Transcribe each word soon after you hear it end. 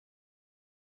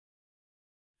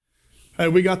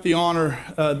We got the honor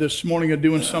this morning of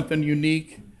doing something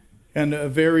unique and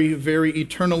very, very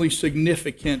eternally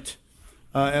significant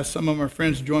as some of my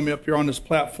friends join me up here on this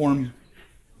platform.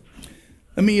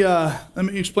 Let me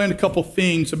explain a couple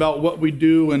things about what we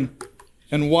do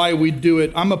and why we do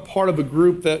it. I'm a part of a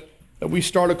group that we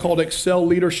started called Excel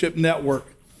Leadership Network.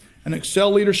 And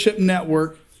Excel Leadership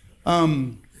Network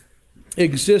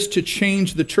exists to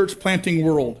change the church planting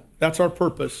world. That's our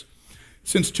purpose.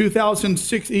 Since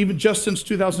 2006, even just since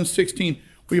 2016,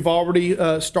 we've already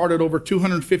started over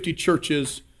 250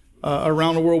 churches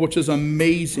around the world, which is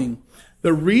amazing.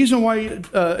 The reason why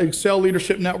Excel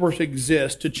Leadership Network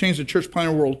exists to change the church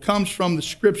planting world comes from the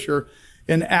scripture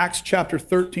in Acts chapter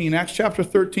 13. Acts chapter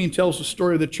 13 tells the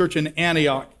story of the church in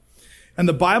Antioch. And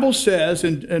the Bible says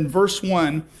in verse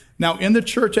 1, now in the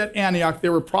church at Antioch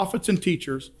there were prophets and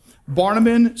teachers,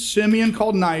 Barnabas, Simeon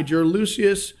called Niger,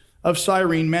 Lucius of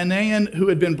Cyrene, Manaen, who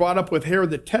had been brought up with Herod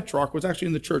the Tetrarch, was actually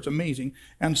in the church, amazing,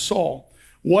 and Saul.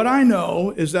 What I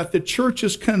know is that the church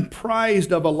is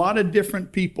comprised of a lot of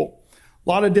different people, a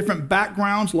lot of different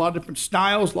backgrounds, a lot of different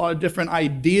styles, a lot of different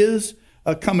ideas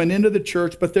coming into the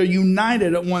church, but they're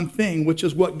united at one thing, which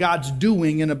is what God's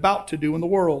doing and about to do in the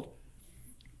world.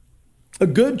 A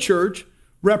good church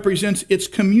represents its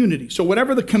community. So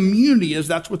whatever the community is,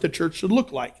 that's what the church should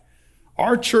look like.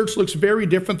 Our church looks very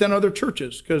different than other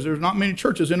churches because there's not many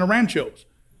churches in the ranchos.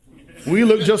 We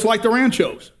look just like the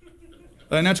ranchos,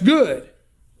 and that's good.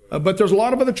 But there's a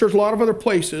lot of other churches, a lot of other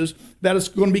places that is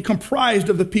going to be comprised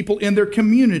of the people in their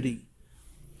community.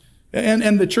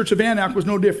 And the church of Antioch was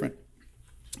no different.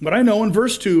 But I know in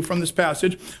verse 2 from this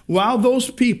passage, while those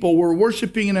people were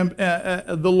worshiping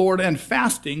the Lord and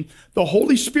fasting, the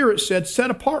Holy Spirit said,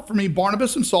 set apart for me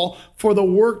Barnabas and Saul for the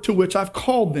work to which I've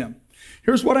called them.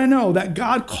 Here's what I know, that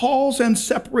God calls and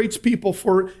separates people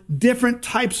for different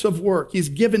types of work. He's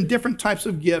given different types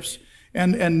of gifts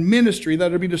and ministry that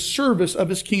are to be the service of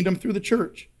his kingdom through the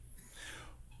church.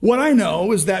 What I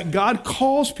know is that God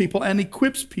calls people and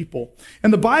equips people.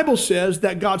 And the Bible says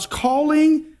that God's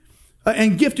calling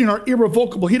and gifting are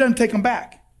irrevocable. He doesn't take them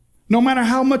back. No matter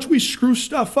how much we screw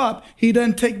stuff up, he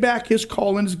doesn't take back his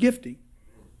call and his gifting.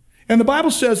 And the Bible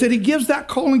says that he gives that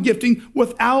call and gifting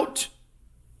without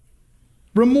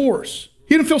remorse.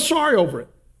 He didn't feel sorry over it.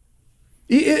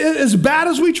 As bad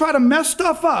as we try to mess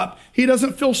stuff up, he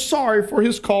doesn't feel sorry for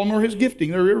his call nor his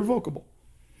gifting. They're irrevocable.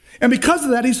 And because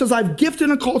of that, he says, I've gifted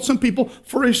and called some people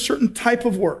for a certain type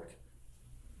of work.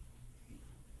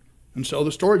 And so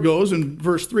the story goes in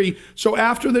verse 3, so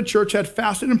after the church had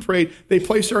fasted and prayed, they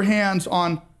placed their hands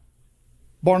on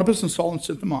Barnabas and Saul and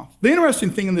sent them off. The interesting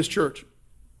thing in this church,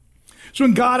 so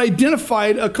when God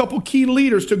identified a couple key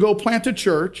leaders to go plant a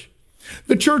church,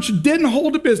 the church didn't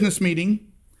hold a business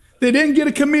meeting. They didn't get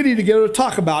a committee together to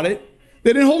talk about it.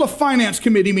 They didn't hold a finance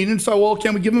committee meeting and say, well,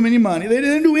 can we give them any money? They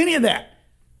didn't do any of that.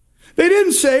 They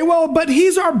didn't say, well, but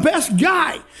he's our best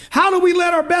guy. How do we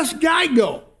let our best guy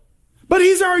go? But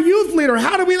he's our youth leader.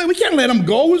 How do we can't let him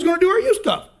go. Who's going to do our youth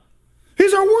stuff?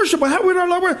 He's our worshiper. How do we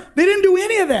let our Lord? They didn't do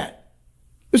any of that.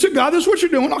 They said, God, this is what you're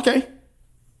doing. Okay.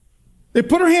 They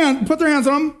put their hands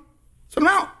on him, sent him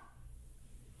out.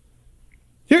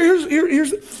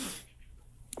 Here's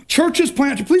churches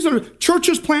plant. Please understand,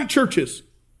 churches plant churches.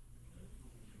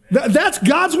 That's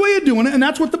God's way of doing it, and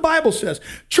that's what the Bible says.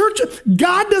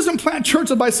 God doesn't plant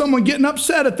churches by someone getting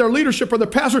upset at their leadership or their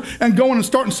pastor and going and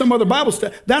starting some other Bible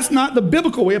study. That's not the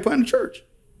biblical way of planting a church.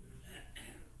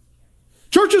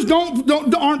 Churches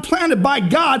aren't planted by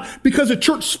God because a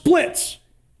church splits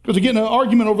because they're getting an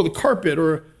argument over the carpet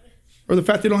or the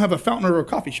fact they don't have a fountain or a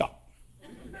coffee shop.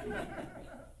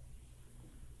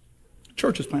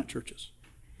 Churches plant churches.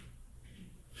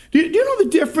 Do you know the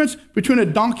difference between a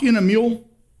donkey and a mule?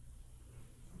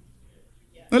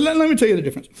 Let me tell you the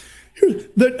difference.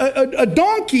 A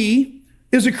donkey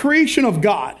is a creation of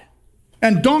God,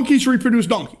 and donkeys reproduce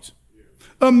donkeys.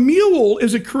 A mule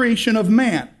is a creation of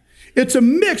man. It's a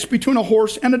mix between a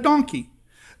horse and a donkey.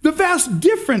 The vast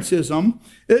difference in them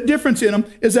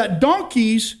is that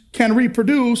donkeys can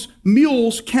reproduce,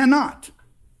 mules cannot.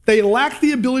 They lack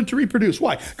the ability to reproduce.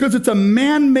 Why? Because it's a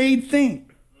man-made thing.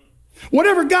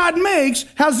 Whatever God makes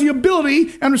has the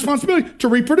ability and responsibility to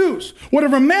reproduce.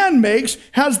 Whatever man makes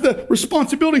has the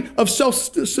responsibility of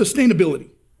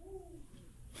self-sustainability.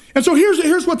 And so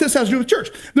here's what this has to do with church.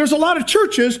 There's a lot of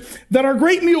churches that are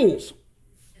great mules.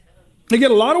 They get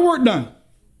a lot of work done.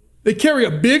 They carry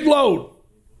a big load,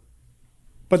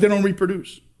 but they don't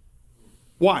reproduce.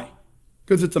 Why?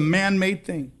 Because it's a man-made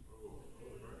thing.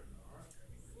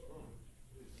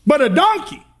 But a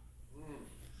donkey,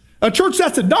 a church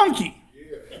that's a donkey.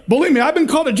 Believe me, I've been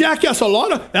called a jackass a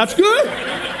lot. That's good.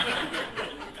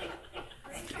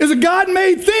 is a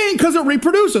God-made thing because it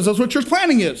reproduces. That's what church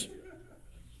planting is.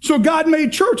 So a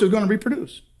God-made church is going to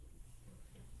reproduce.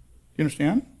 You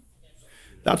understand?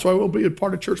 That's why we'll be a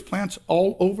part of church plants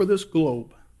all over this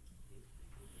globe.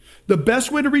 The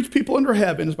best way to reach people under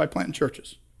heaven is by planting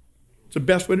churches. It's the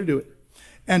best way to do it.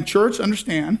 And church,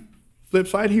 understand, flip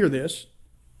side, hear this.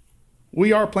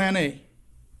 We are plan A.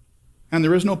 And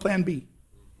there is no plan B.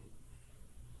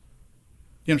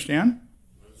 You understand?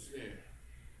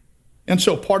 And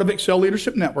so part of Excel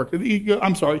Leadership Network,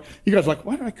 I'm sorry, you guys are like,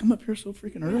 why did I come up here so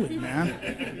freaking early, man?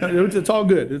 It's all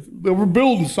good. We're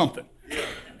building something.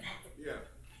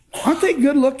 Aren't they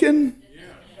good looking?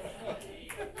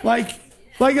 Like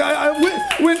when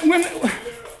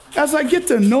as I get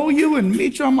to know you and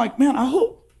meet you, I'm like, man, I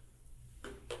hope.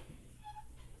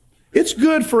 It's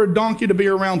good for a donkey to be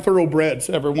around thoroughbreds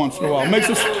every once in a while. Makes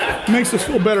us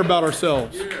feel better about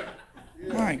ourselves.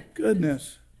 My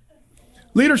goodness.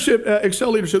 Leadership,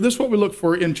 Excel Leadership, this is what we look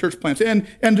for in church plants. And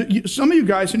some of you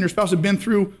guys and your spouse have been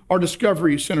through our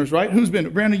discovery centers, right? Who's been?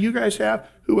 Brandon, you guys have?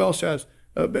 Who else has?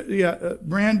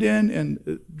 Brandon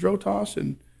and Drotos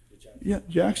and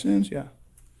Jackson's, yeah.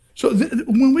 So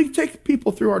when we take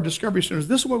people through our discovery centers,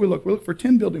 this is what we look. We look for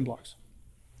 10 building blocks.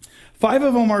 5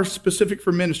 of them are specific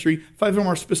for ministry. 5 of them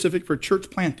are specific for church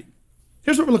planting.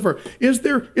 Here's what we look for. Is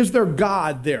there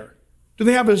God there? Do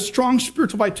they have a strong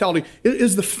spiritual vitality?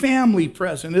 Is the family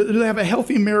present? Do they have a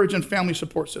healthy marriage and family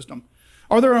support system?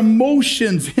 Are their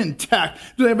emotions intact?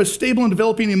 Do they have a stable and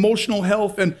developing emotional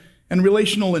health and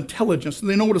relational intelligence? Do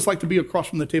they know what it's like to be across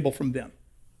from the table from them?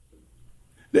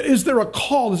 Is there a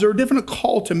call? Is there a different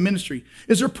call to ministry?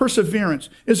 Is there perseverance?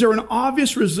 Is there an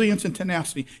obvious resilience and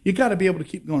tenacity? You got to be able to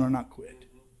keep going or not quit.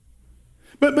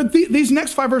 But these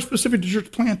next 5 are specific to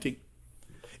church planting.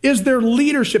 Is there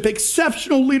leadership,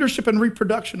 exceptional leadership and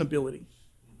reproduction ability?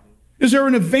 Is there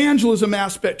an evangelism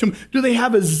aspect to them? Do they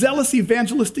have a zealous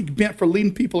evangelistic bent for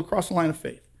leading people across the line of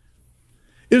faith?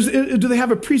 Do they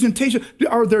have a presentation?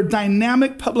 Are there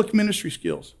dynamic public ministry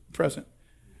skills present?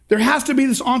 There has to be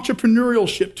this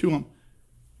entrepreneurship to them.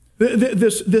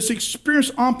 This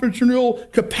experienced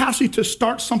entrepreneurial capacity to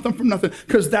start something from nothing,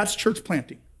 because that's church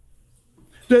planting.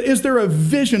 Is there a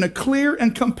vision, a clear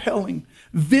and compelling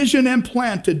vision and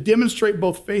plan to demonstrate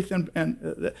both faith and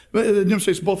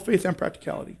demonstrates both faith and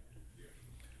practicality?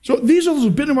 So these are those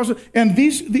building blocks, and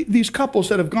these couples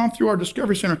that have gone through our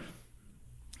Discovery Center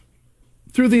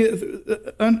through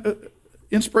the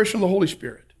inspiration of the Holy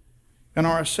Spirit and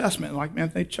our assessment, like,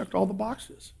 man, they checked all the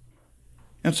boxes.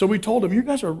 And so we told them, you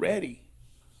guys are ready.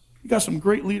 You got some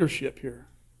great leadership here,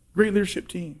 great leadership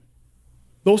team.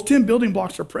 Those 10 building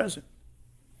blocks are present.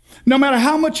 No matter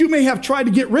how much you may have tried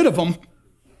to get rid of them,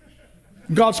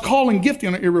 God's call and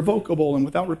gifting are irrevocable and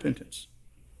without repentance.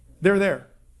 They're there.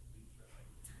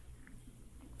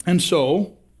 And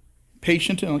so,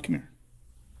 patient and come here.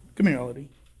 Come here, Elodie.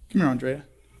 Come here, Andrea.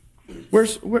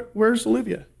 Where's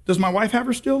Olivia? Does my wife have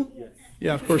her still? Yes.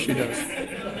 Yeah, of course she does.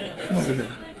 Come over here.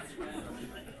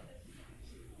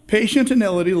 Patient and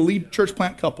Elodie, the lead church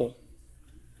plant couple,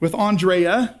 with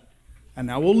Andrea and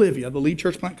now Olivia, the lead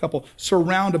church plant couple,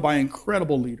 surrounded by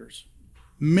incredible leaders,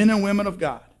 men and women of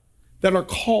God that are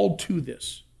called to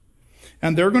this.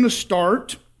 And they're going to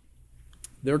start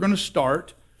the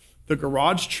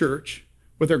Garage Church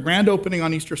with their grand opening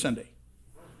on Easter Sunday.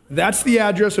 That's the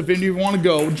address. If any of you want to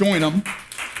go, join them.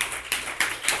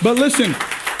 But listen,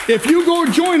 if you go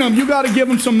join them, you got to give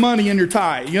them some money in your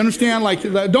tithe. You understand? Like,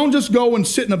 don't just go and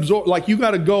sit and absorb. Like, you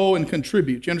got to go and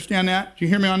contribute. You understand that? Do you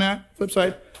hear me on that? Flip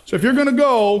side. So if you're going to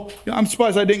go, I'm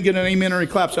surprised I didn't get an amen or any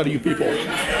claps out of you people.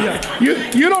 Yeah.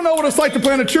 You don't know what it's like to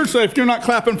plant a church if you're not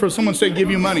clapping for someone say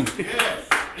give you money.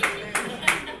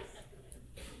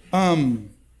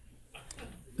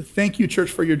 Thank you, church,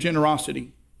 for your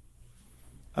generosity.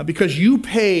 Because you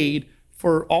paid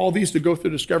for all these to go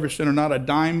through Discovery Center, not a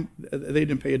dime. They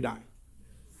didn't pay a dime.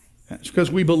 It's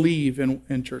because we believe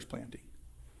in church planting.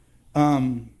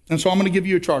 And so I'm going to give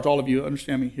you a charge. All of you,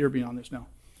 understand me, hear me on this now.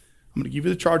 I'm going to give you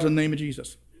the charge in the name of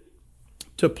Jesus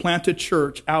to plant a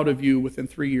church out of you within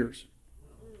 3 years.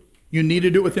 You need to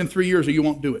do it within 3 years or you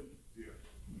won't do it.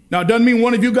 Now, it doesn't mean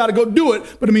one of you got to go do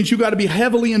it, but it means you got to be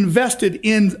heavily invested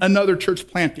in another church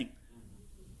planting.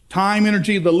 Time,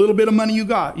 energy, the little bit of money you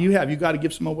got to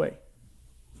give some away.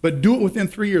 But do it within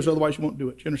 3 years, otherwise you won't do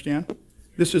it. You understand?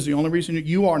 This is the only reason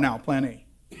you are now plan A.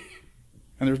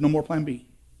 And there's no more plan B.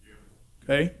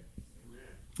 Okay?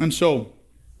 And so,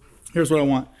 here's what I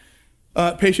want.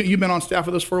 Patient, you've been on staff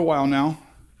with us for a while now,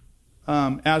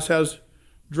 as has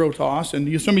Drotos,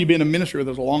 and some of you have been in ministry with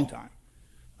us a long time.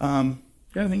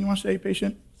 You got anything you want to say,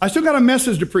 Patient? I still got a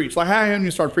message to preach. Like, I haven't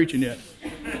even started preaching yet.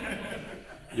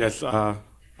 Yes, I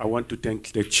I want to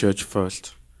thank the church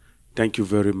first. Thank you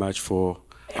very much for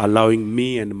allowing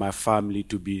me and my family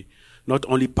to be not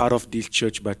only part of this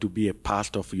church, but to be a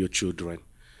pastor of your children.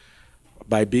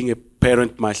 By being a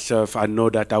parent myself, I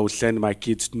know that I will send my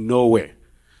kids nowhere,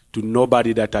 to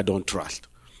nobody that I don't trust.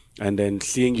 And then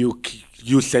seeing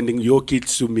you sending your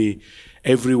kids to me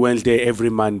every Wednesday, every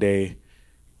Monday,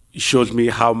 it shows me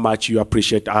how much you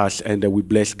appreciate us, and we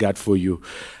bless God for you.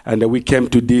 And we came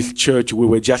to this church, we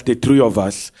were just the three of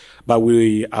us, but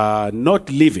we are not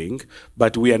living,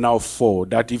 but we are now four.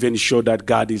 That even shows that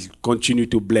God is continue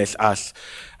to bless us.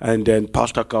 And then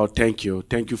Pastor Carl, thank you.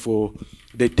 Thank you for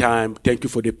the time. Thank you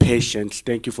for the patience.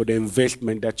 Thank you for the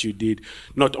investment that you did,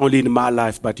 not only in my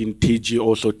life, but in TG,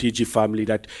 also TG family,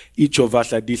 that each of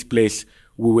us at this place,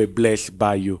 we were blessed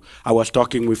by you. I was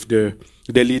talking with the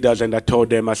leaders, and I told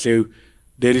them, I said,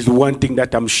 there is one thing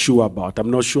that I'm sure about. I'm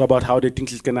not sure about how the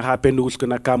things is going to happen, who's going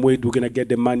to come, where we're going to get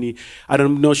the money.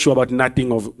 I'm not sure about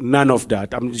none of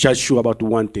that. I'm just sure about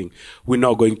one thing. We're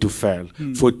not going to fail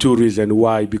for two reasons.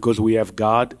 Why? Because we have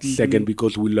God. Second,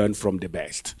 because we learn from the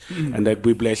best. And that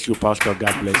we bless you, Pastor.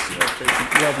 God bless you.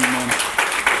 Love you, man.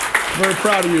 Very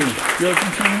proud of you. You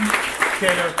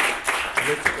have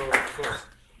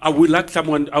I would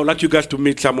like you guys to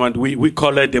meet someone. We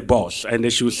call her the boss, and then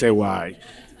she'll say why.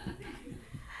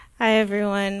 Hi,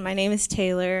 everyone. My name is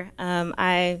Taylor.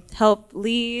 I help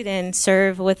lead and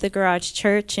serve with the Garage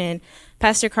Church. And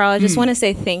Pastor Carl, I just want to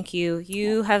say thank you.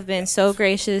 You have been so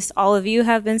gracious. All of you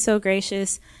have been so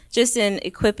gracious just in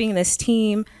equipping this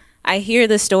team. I hear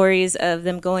the stories of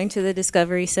them going to the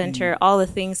Discovery Center, all the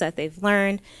things that they've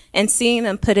learned, and seeing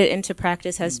them put it into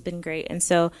practice has been great.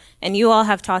 And you all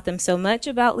have taught them so much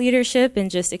about leadership and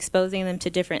just exposing them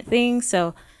to different things.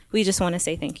 So we just want to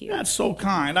say thank you. That's so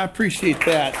kind. I appreciate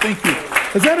that. Thank you.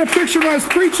 Is that a picture when I was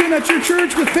preaching at your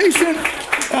church with Patient?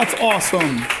 That's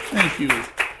awesome. Thank you.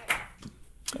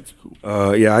 That's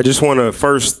cool. Yeah, I just want to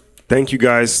first thank you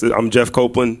guys. I'm Jeff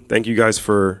Copeland. Thank you guys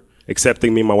for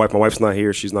accepting me. My wife's not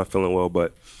here. She's not feeling well,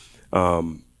 but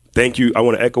thank you. I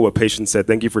want to echo what Patient said.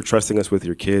 Thank you for trusting us with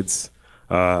your kids.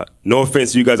 No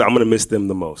offense to you guys. I'm going to miss them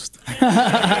the most.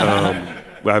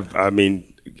 I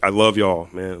mean, I love y'all,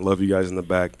 man. Love you guys in the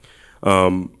back.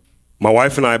 My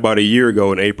wife and I, about a year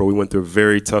ago in April, we went through a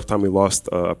very tough time. We lost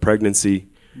a pregnancy,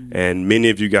 and many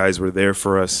of you guys were there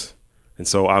for us. And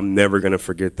so I'm never going to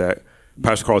forget that.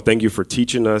 Pastor Carl, thank you for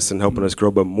teaching us and helping us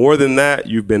grow. But more than that,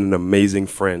 you've been an amazing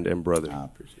friend and brother.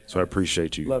 So I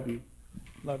appreciate you. Love you.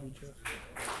 Love you, Jeff.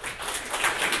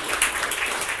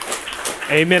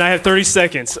 Amen. I have 30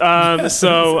 seconds.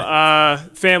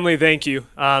 Family, thank you.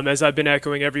 As I've been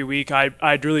echoing every week,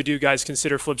 I really do, guys,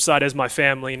 consider Flipside as my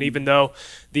family. And even though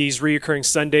these reoccurring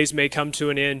Sundays may come to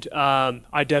an end,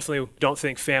 I definitely don't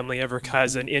think family ever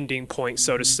has an ending point,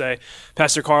 so to say.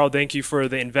 Pastor Carl, thank you for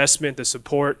the investment, the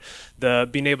support, the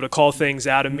being able to call things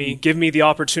out of me, give me the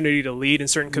opportunity to lead in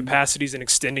certain capacities and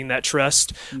extending that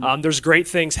trust. There's great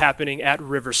things happening at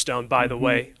Riverstone, by the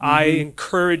way. I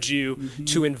encourage you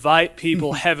to invite people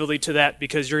heavily to that,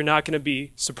 because you're not going to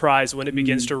be surprised when it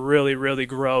begins to really, really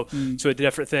grow to a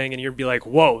different thing, and you'll be like,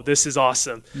 whoa, this is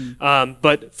awesome.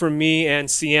 But for me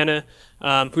and Sienna,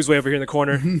 who's way over here in the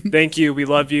corner, thank you. We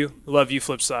love you. Love you,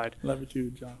 Flipside. Love you too,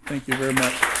 John. Thank you very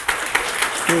much.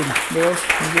 Good. Bill,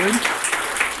 you good?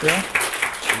 Yeah?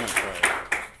 I might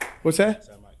cry. What's that?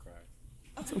 I might cry.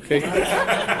 That's okay.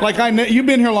 Like you've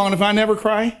been here long enough. I never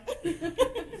cry.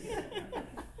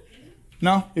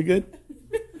 No, you good?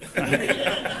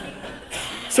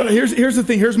 So here's the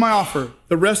thing. Here's my offer.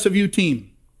 The rest of you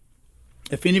team,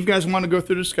 if any of you guys want to go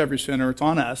through the Discovery Center, it's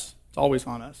on us. It's always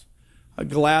on us.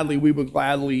 We would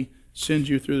gladly send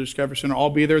you through the Discovery Center. I'll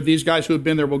be there. These guys who have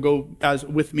been there will go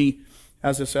with me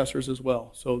as assessors as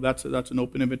well. So that's an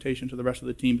open invitation to the rest of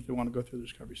the team if they want to go through the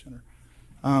Discovery Center.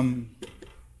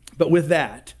 But with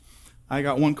that, I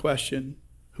got one question.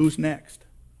 Who's next?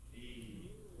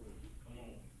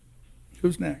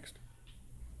 Who's next?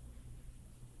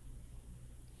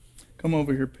 Come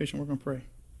over here, Patient. We're going to pray.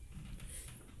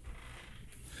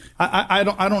 I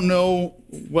don't know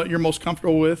what you're most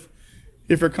comfortable with.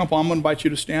 If you're comfortable, I'm going to invite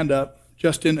you to stand up,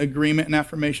 just in agreement and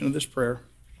affirmation of this prayer.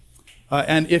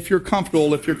 And if you're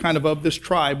comfortable, if you're kind of this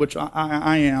tribe, which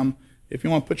I am, if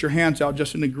you want to put your hands out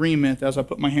just in agreement as I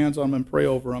put my hands on them and pray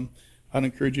over them, I'd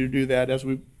encourage you to do that as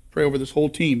we pray over this whole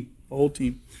team, the whole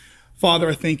team. Father,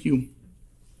 I thank you.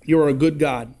 You are a good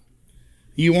God.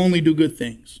 You only do good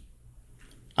things.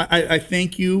 I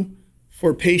thank you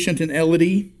for Patient and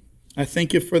Elodie. I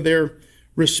thank you for their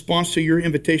response to your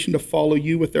invitation to follow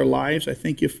you with their lives. I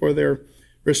thank you for their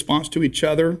response to each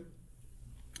other,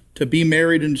 to be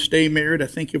married and stay married. I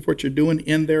thank you for what you're doing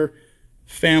in their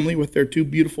family with their two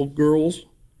beautiful girls.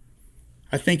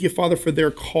 I thank you, Father, for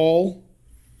their call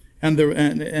and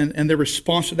their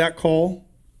response to that call.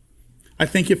 I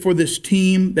thank you for this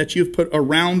team that you've put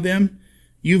around them.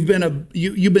 You've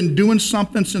been doing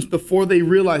something since before they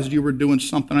realized you were doing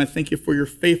something. I thank you for your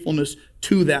faithfulness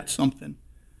to that something.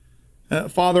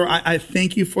 Father, I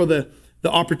thank you for the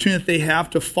opportunity that they have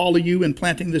to follow you in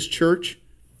planting this church.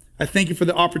 I thank you for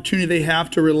the opportunity they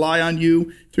have to rely on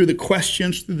you through the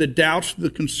questions, through the doubts, through the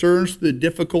concerns, through the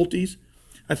difficulties.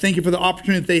 I thank you for the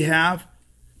opportunity that they have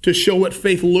to show what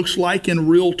faith looks like in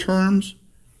real terms.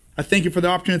 I thank you for the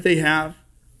opportunity that they have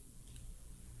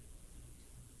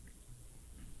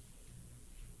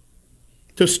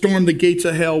to storm the gates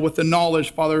of hell with the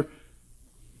knowledge, Father,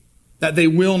 that they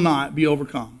will not be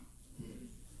overcome.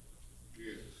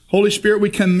 Holy Spirit, we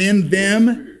commend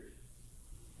them,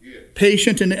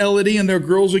 Patient and Elodie and their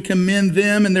girls. We commend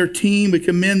them and their team. We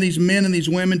commend these men and these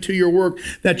women to your work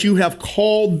that you have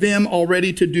called them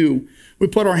already to do. We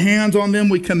put our hands on them.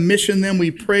 We commission them.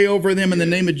 We pray over them in the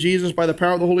name of Jesus by the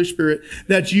power of the Holy Spirit,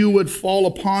 that you would fall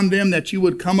upon them, that you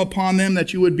would come upon them,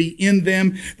 that you would be in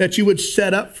them, that you would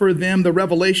set up for them the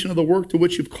revelation of the work to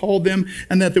which you've called them,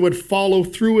 and that they would follow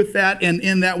through with that and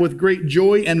in that with great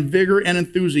joy and vigor and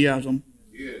enthusiasm.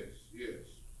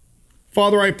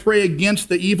 Father, I pray against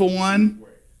the evil one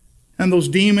and those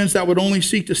demons that would only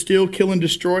seek to steal, kill, and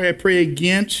destroy. I pray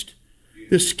against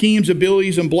the schemes,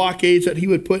 abilities, and blockades that he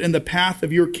would put in the path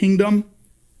of your kingdom.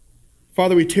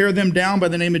 Father, we tear them down by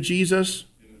the name of Jesus.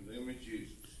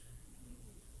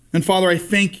 And Father, I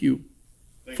thank you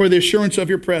for the assurance of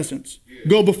your presence.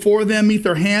 Go before them, meet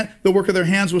the work of their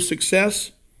hands with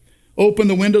success. Open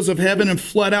the windows of heaven and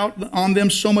flood out on them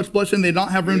so much blessing they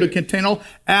don't have room to contain all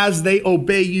as they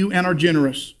obey you and are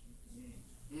generous.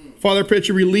 Father, I pray that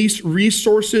you release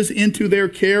resources into their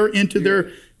care, into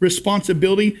their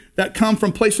responsibility that come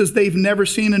from places they've never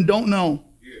seen and don't know.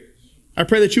 I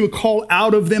pray that you would call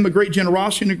out of them a great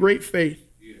generosity and a great faith.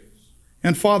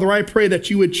 And Father, I pray that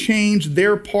you would change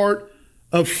their part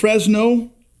of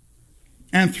Fresno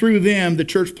and through them the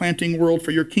church planting world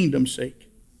for your kingdom's sake.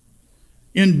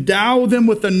 Endow them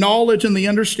with the knowledge and the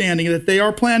understanding that they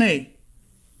are plan A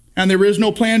and there is no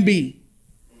plan B.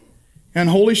 And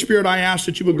Holy Spirit, I ask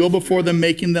that you would go before them,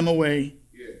 making them a way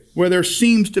where there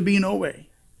seems to be no way.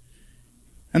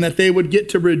 And that they would get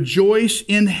to rejoice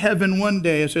in heaven one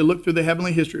day as they look through the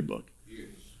heavenly history book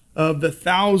of the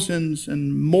thousands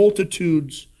and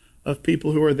multitudes of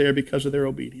people who are there because of their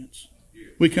obedience.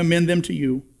 We commend them to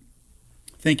you.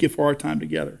 Thank you for our time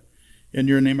together. In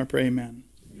your name I pray, amen.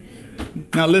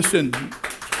 Now listen.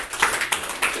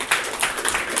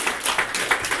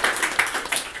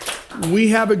 We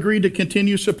have agreed to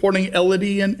continue supporting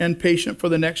Elodie and Patient for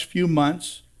the next few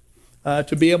months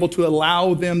to be able to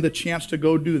allow them the chance to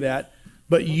go do that.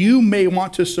 But you may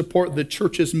want to support the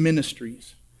church's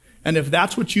ministries. And if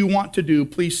that's what you want to do,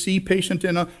 please see Patient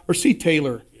or see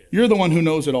Taylor. You're the one who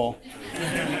knows it all.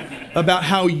 About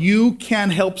how you can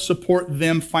help support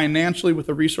them financially with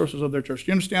the resources of their church.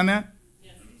 Do you understand that?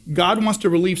 God wants to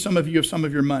relieve some of you of some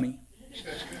of your money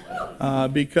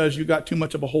because you got too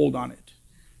much of a hold on it.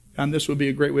 And this would be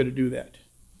a great way to do that.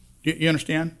 You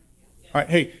understand? All right,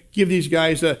 hey, give these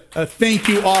guys a thank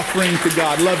you offering to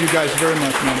God. Love you guys very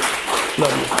much, man.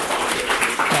 Love you.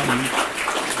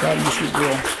 Proud of you, sweet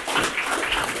girl.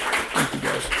 Thank you,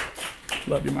 guys.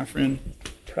 Love you, my friend.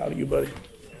 Proud of you, buddy.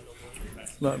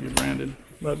 Love you, Brandon.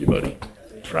 Love you, buddy.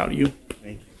 Proud of you.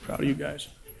 Proud of you guys.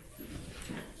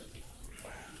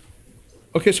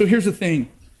 Okay, so here's the thing.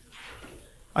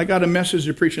 I got a message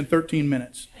to preach in 13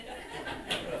 minutes.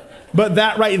 But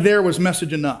that right there was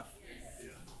message enough.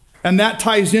 And that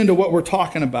ties into what we're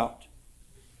talking about.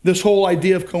 This whole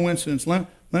idea of coincidence. Let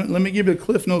me give you a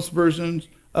Cliff Notes version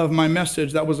of my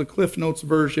message. That was a Cliff Notes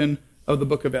version of the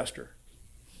book of Esther.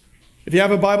 If you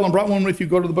have a Bible and brought one with you,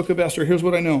 go to the book of Esther. Here's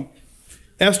what I know.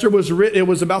 Esther was written, it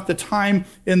was about the time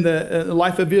in the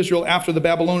life of Israel after the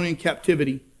Babylonian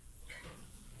captivity.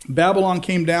 Babylon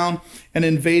came down and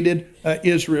invaded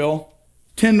Israel.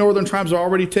 10 northern tribes are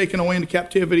already taken away into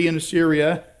captivity in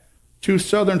Assyria. 2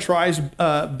 southern tribes,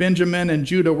 Benjamin and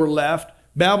Judah, were left.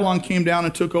 Babylon came down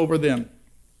and took over them.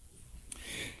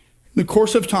 In the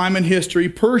course of time in history,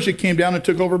 Persia came down and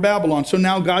took over Babylon. So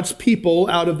now God's people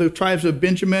out of the tribes of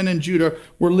Benjamin and Judah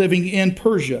were living in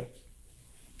Persia.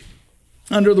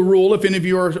 Under the rule, if any of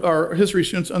you are history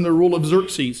students, under the rule of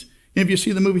Xerxes. Any of you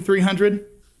see the movie 300?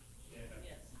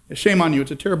 Shame on you.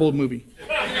 It's a terrible movie.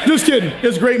 Just kidding.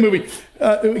 It's a great movie.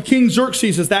 King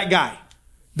Xerxes is that guy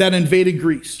that invaded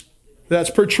Greece. That's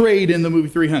portrayed in the movie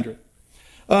 300.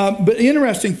 But the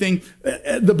interesting thing,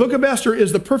 the book of Esther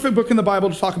is the perfect book in the Bible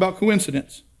to talk about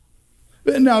coincidence.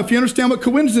 Now, if you understand what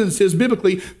coincidence is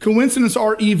biblically, coincidences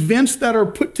are events that are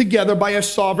put together by a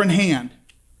sovereign hand.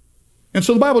 And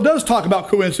so the Bible does talk about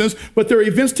coincidence, but they're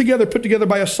events put together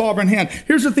by a sovereign hand.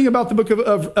 Here's the thing about the book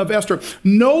of Esther.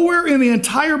 Nowhere in the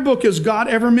entire book is God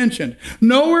ever mentioned.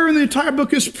 Nowhere in the entire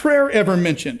book is prayer ever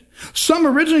mentioned. Some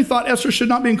originally thought Esther should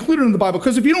not be included in the Bible,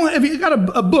 because if you got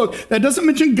a book that doesn't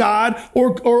mention God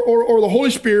or the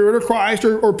Holy Spirit or Christ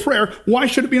or prayer, why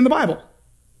should it be in the Bible?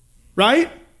 Right?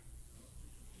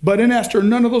 But in Esther,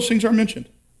 none of those things are mentioned.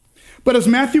 But as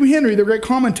Matthew Henry, the great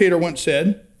commentator, once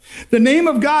said, the name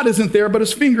of God isn't there, but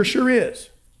his finger sure is.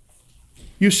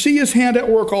 You see his hand at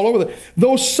work all over.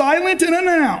 Though silent and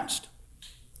unannounced,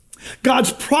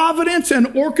 God's providence and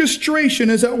orchestration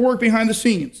is at work behind the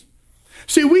scenes.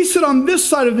 See, we sit on this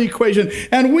side of the equation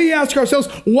and we ask ourselves,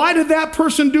 why did that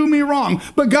person do me wrong?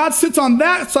 But God sits on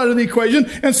that side of the equation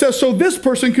and says, so this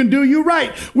person can do you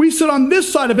right. We sit on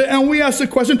this side of it and we ask the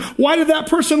question, why did that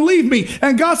person leave me?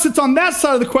 And God sits on that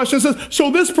side of the question and says,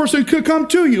 so this person could come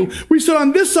to you. We sit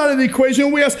on this side of the equation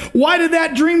and we ask, why did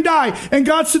that dream die? And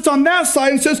God sits on that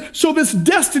side and says, so this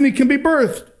destiny can be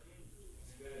birthed.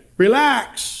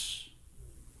 Relax.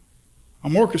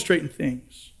 I'm orchestrating things.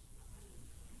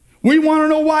 We want to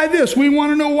know why this. We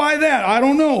want to know why that. I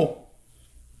don't know.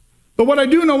 But what I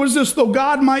do know is this, though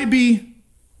God might be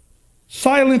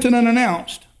silent and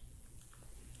unannounced,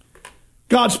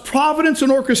 God's providence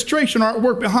and orchestration are at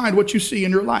work behind what you see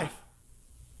in your life.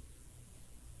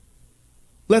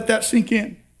 Let that sink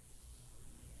in.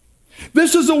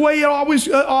 This is the way it always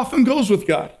often goes with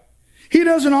God. He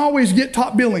doesn't always get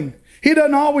top billing. He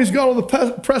doesn't always get all the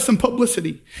press and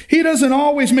publicity. He doesn't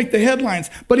always make the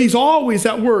headlines, but he's always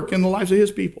at work in the lives of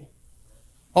his people.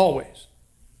 Always.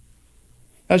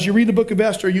 As you read the book of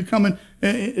Esther, you come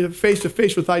in face to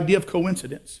face with the idea of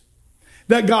coincidence.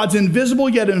 That God's invisible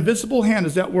yet invisible hand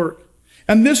is at work.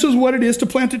 And this is what it is to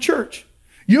plant a church.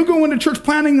 You go into church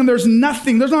planting and there's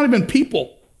nothing. There's not even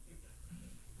people.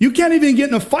 You can't even get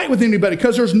in a fight with anybody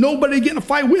because there's nobody to get in a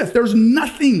fight with. There's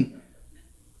nothing.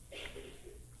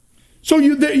 So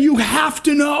you have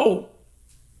to know.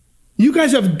 You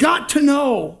guys have got to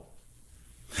know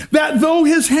that though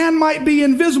his hand might be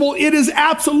invisible, it is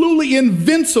absolutely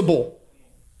invincible.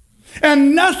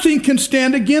 And nothing can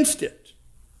stand against it.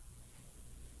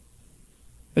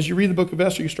 As you read the book of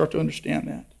Esther, you start to understand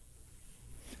that.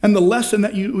 And the lesson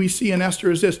that we see in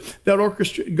Esther is this, that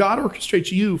God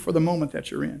orchestrates you for the moment that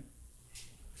you're in.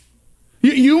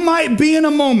 You might be in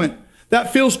a moment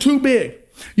that feels too big.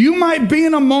 You might be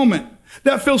in a moment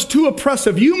that feels too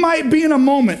oppressive. You might be in a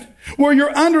moment where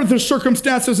you're under the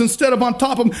circumstances instead of on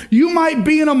top of them. You might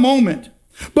be in a moment.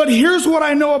 But here's what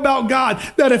I know about God,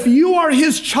 that if you are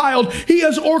his child, he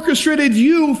has orchestrated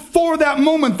you for that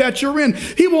moment that you're in.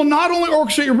 He will not only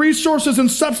orchestrate resources and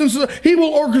substances, he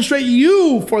will orchestrate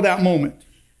you for that moment.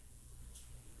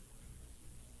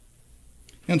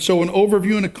 And so an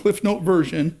overview and a Cliff Note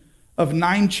version of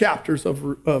 9 chapters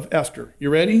of Esther. You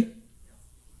ready?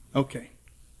 Okay.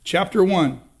 Chapter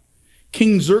 1,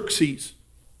 King Xerxes,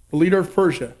 the leader of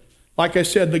Persia. Like I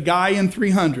said, the guy in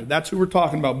 300. That's who we're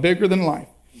talking about, bigger than life.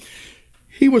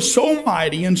 He was so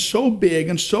mighty and so big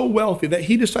and so wealthy that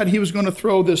he decided he was going to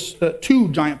throw this 2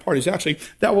 giant parties, actually,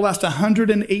 that will last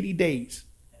 180 days.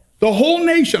 The whole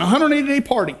nation, 180-day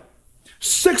party.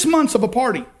 6 months of a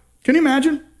party. Can you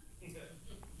imagine?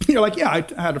 You're like, yeah,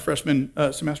 I had a freshman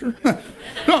semester.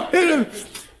 No,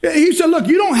 he said, look,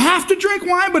 you don't have to drink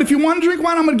wine, but if you want to drink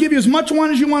wine, I'm going to give you as much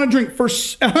wine as you want to drink for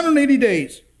 180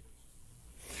 days.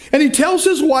 And he tells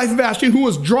his wife, Vashti, who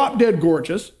was drop dead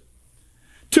gorgeous,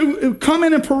 to come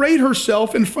in and parade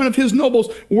herself in front of his nobles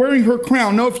wearing her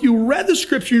crown. Now, if you read the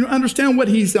scripture, you understand what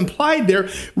he's implied there,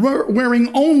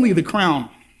 wearing only the crown.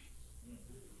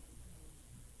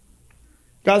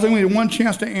 Guys, I only had one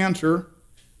chance to answer.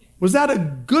 Was that a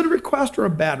good request or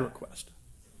a bad request?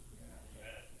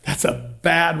 That's a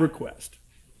bad request.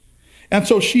 And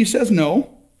so she says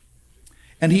no,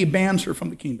 and he bans her from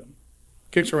the kingdom,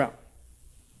 kicks her out.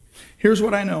 Here's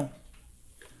what I know.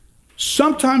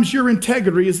 Sometimes your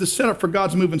integrity is the setup for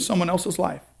God's move in someone else's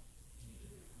life.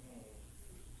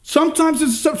 Sometimes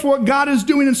it's a setup for what God is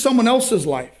doing in someone else's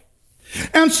life.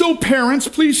 And so parents,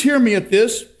 please hear me at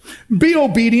this. Be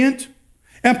obedient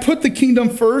and put the kingdom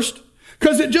first,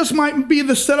 because it just might be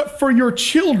the setup for your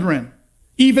children.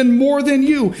 Even more than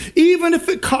you. Even if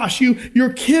it costs you,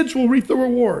 your kids will reap the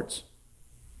rewards.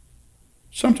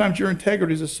 Sometimes your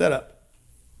integrity is a setup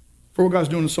for what God's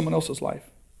doing in someone else's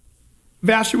life.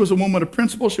 Vashti was a woman of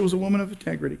principle. She was a woman of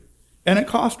integrity. And it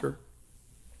cost her.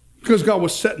 Because God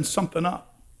was setting something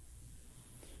up.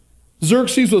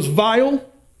 Xerxes was vile,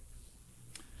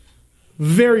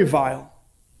 very vile.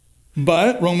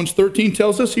 But Romans 13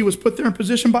 tells us he was put there in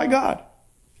position by God.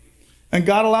 And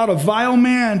God allowed a vile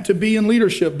man to be in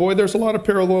leadership. Boy, there's a lot of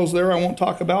parallels there I won't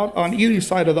talk about on either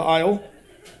side of the aisle.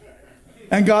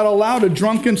 And God allowed a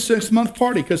drunken 6-month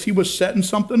party because he was setting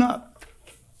something up.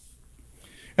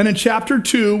 And in chapter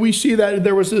 2, we see that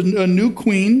there was a new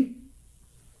queen.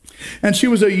 And she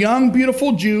was a young,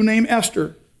 beautiful Jew named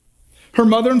Esther. Her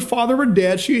mother and father were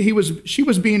dead. She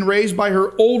was being raised by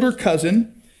her older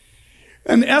cousin.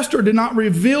 And Esther did not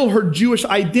reveal her Jewish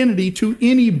identity to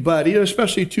anybody,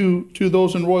 especially to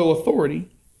those in royal authority.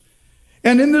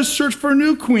 And in this search for a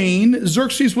new queen,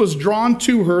 Xerxes was drawn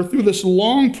to her through this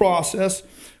long process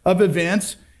of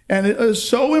events. And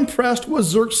so impressed was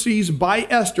Xerxes by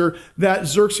Esther that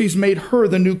Xerxes made her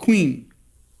the new queen.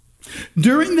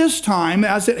 During this time,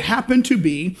 as it happened to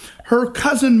be, her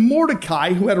cousin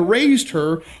Mordecai, who had raised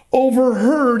her,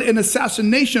 overheard an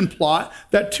assassination plot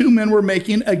that 2 men were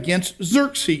making against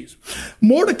Xerxes.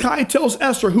 Mordecai tells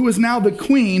Esther, who is now the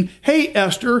queen, hey,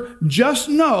 Esther, just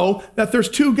know that there's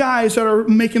 2 guys that are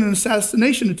making an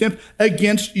assassination attempt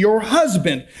against your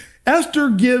husband.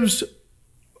 Esther gives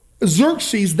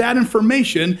Xerxes that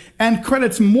information and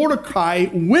credits Mordecai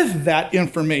with that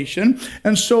information.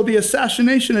 And so the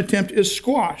assassination attempt is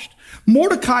squashed.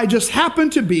 Mordecai just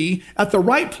happened to be at the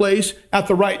right place at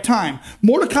the right time.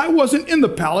 Mordecai wasn't in the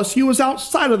palace. He was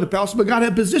outside of the palace, but God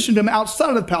had positioned him outside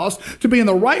of the palace to be in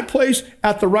the right place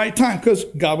at the right time because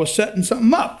God was setting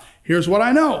something up. Here's what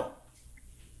I know.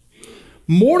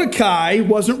 Mordecai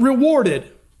wasn't rewarded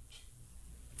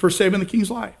for saving the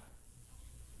king's life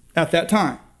at that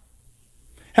time.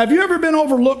 Have you ever been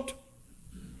overlooked?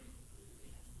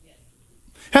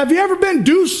 Have you ever been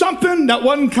do something that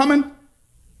wasn't coming?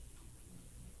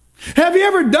 Have you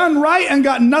ever done right and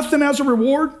got nothing as a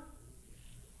reward?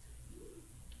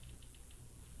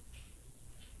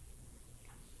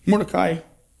 Mordecai,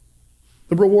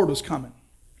 the reward was coming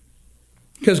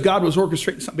because God was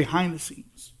orchestrating something behind the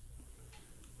scenes.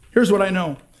 Here's what I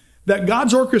know, that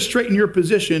God's orchestrating your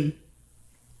position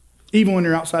even when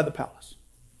you're outside the palace.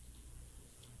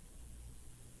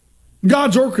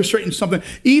 God's orchestrating something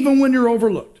even when you're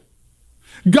overlooked.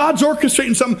 God's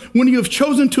orchestrating something when you have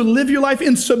chosen to live your life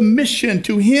in submission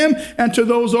to Him and to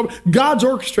those over. God's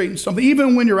orchestrating something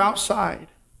even when you're outside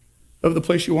of the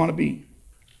place you want to be.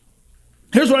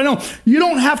 Here's what I know. You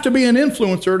don't have to be an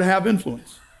influencer to have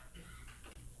influence.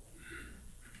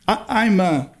 I'm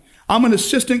an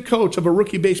assistant coach of a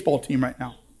rookie baseball team right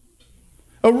now.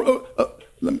 Let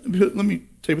me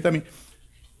tell you what that means.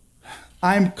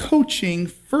 I'm coaching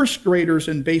first graders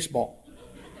in baseball.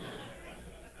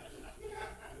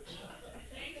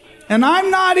 And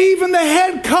I'm not even the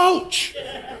head coach.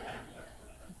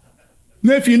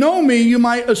 Now, if you know me, you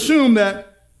might assume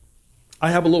that I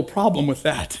have a little problem with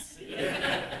that.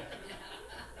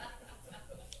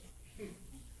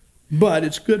 But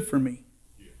it's good for me.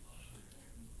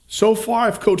 So far,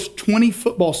 I've coached 20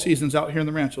 football seasons out here in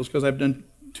the Ranchos because I've done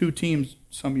 2 teams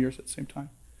some years at the same time.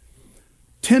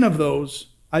 10 of those,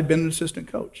 I've been an assistant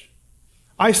coach.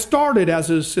 I started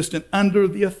as an assistant under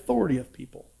the authority of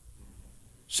people.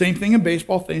 Same thing in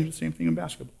baseball, same thing in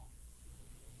basketball.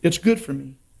 It's good for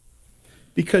me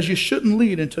because you shouldn't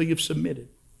lead until you've submitted.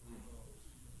 Do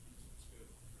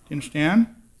you understand?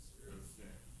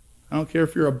 I don't care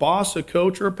if you're a boss, a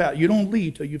coach, or a pat. You don't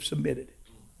lead till you've submitted.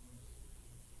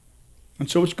 And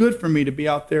so it's good for me to be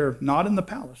out there, not in the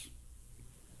palace,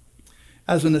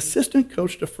 as an assistant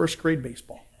coach to first grade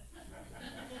baseball.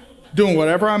 Doing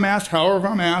whatever I'm asked, however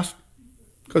I'm asked,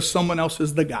 because someone else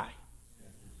is the guy.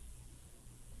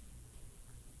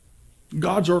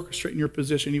 God's orchestrating your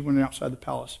position even when you're outside the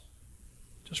palace.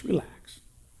 Just relax.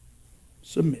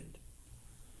 Submit.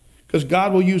 Because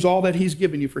God will use all that He's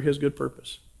given you for His good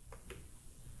purpose.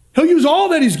 He'll use all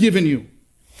that He's given you.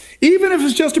 Even if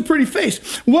it's just a pretty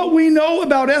face. What we know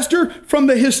about Esther from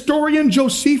the historian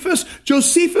Josephus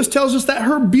tells us that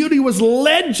her beauty was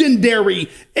legendary.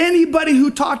 Anybody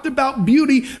who talked about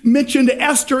beauty mentioned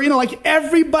Esther. Like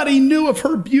everybody knew of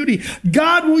her beauty.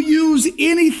 God will use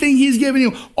anything He's given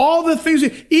you. All the things,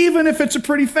 even if it's a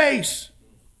pretty face.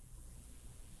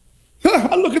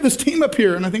 I look at this team up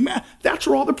here and I think, man, that's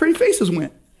where all the pretty faces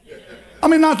went. I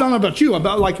mean, not about you,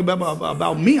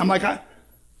 about me. I'm like,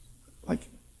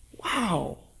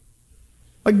 wow.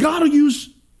 Like God will use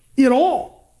it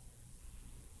all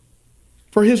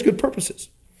for His good purposes.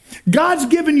 God's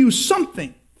given you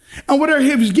something. And whatever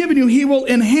He's given you, He will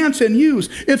enhance and use.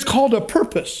 It's called a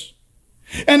purpose.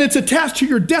 And it's attached to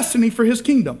your destiny for His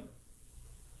kingdom.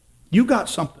 You got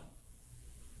something.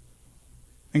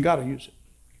 And God will use it.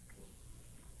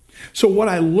 So what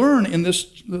I learn in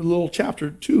this little chapter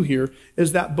 2 here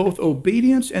is that both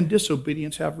obedience and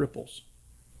disobedience have ripples.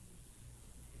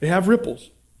 They have ripples.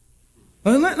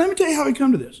 Let me tell you how we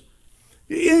come to this.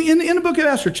 In the book of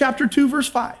Esther, chapter 2, verse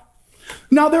 5.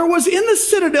 Now there was in the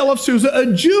citadel of Susa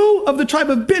a Jew of the tribe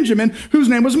of Benjamin whose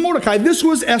name was Mordecai. This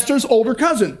was Esther's older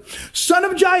cousin, son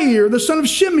of Jair, the son of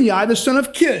Shimei, the son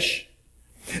of Kish.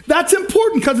 That's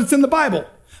important because it's in the Bible.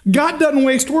 God doesn't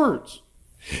waste words.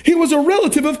 He was a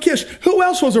relative of Kish. Who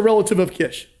else was a relative of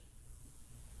Kish?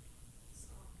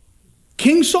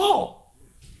 King Saul.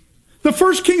 The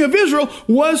first king of Israel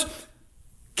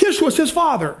Kish was his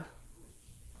father.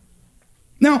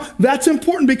 Now, that's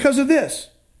important because of this.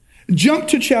 Jump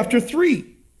to chapter 3.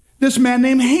 This man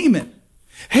named Haman.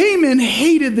 Haman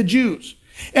hated the Jews.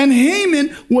 And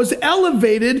Haman was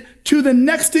elevated to the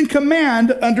next in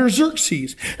command under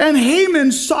Xerxes. And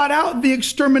Haman sought out the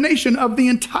extermination of the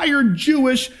entire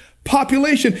Jewish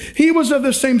population. He was of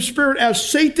the same spirit as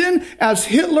Satan, as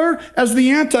Hitler, as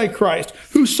the Antichrist,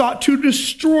 who sought to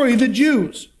destroy the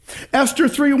Jews. Esther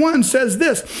 3:1 says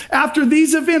this, after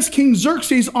these events, King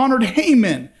Xerxes honored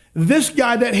Haman, this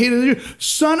guy that hated the Jews,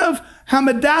 son of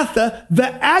Hammedatha,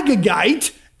 the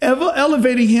Agagite,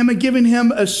 elevating him and giving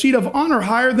him a seat of honor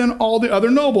higher than all the other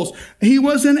nobles. He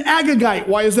was an Agagite.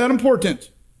 Why is that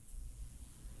important?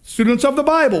 Students of the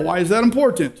Bible, why is that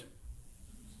important?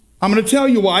 I'm going to tell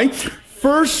you why.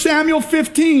 1 Samuel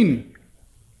 15.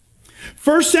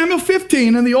 1 Samuel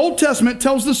 15 in the Old Testament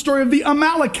tells the story of the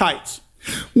Amalekites.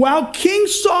 While King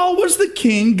Saul was the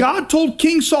king, God told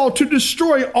King Saul to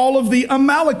destroy all of the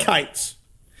Amalekites.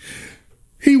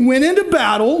 He went into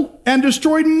battle and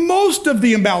destroyed most of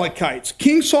the Amalekites.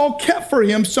 King Saul kept for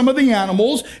him some of the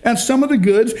animals and some of the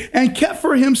goods and kept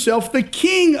for himself the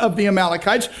king of the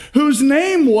Amalekites, whose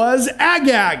name was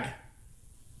Agag.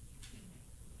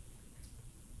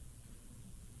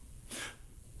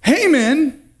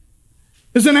 Haman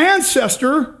is an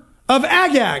ancestor of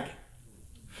Agag,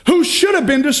 who should have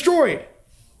been destroyed.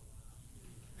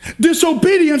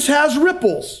 Disobedience has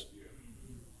ripples.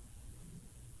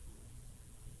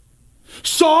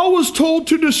 Saul was told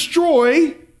to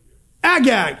destroy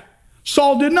Agag.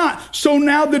 Saul did not. So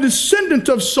now the descendant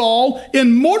of Saul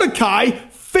in Mordecai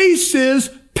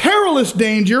faces perilous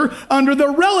danger under the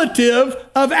relative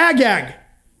of Agag.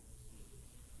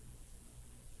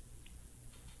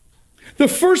 The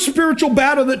first spiritual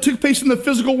battle that took place in the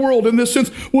physical world in this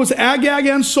sense was Agag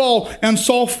and Saul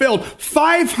failed.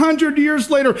 500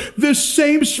 years later, this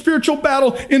same spiritual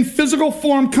battle in physical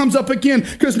form comes up again,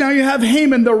 because now you have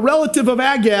Haman, the relative of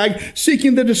Agag,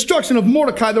 seeking the destruction of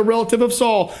Mordecai, the relative of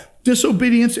Saul.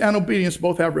 Disobedience and obedience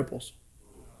both have ripples.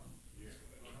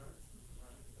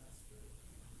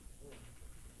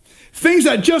 Things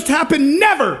that just happen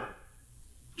never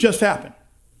just happen.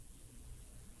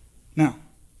 Now,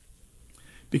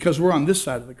 because we're on this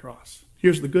side of the cross,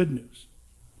 here's the good news.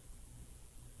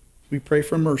 We pray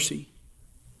for mercy.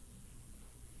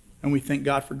 And we thank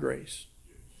God for grace.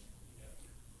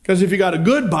 Because if you got a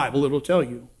good Bible, it'll tell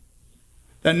you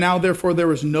that now, therefore,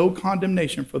 there is no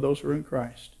condemnation for those who are in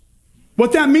Christ.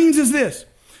 What that means is this.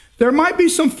 There might be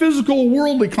some physical,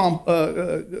 worldly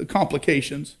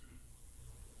complications.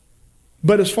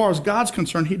 But as far as God's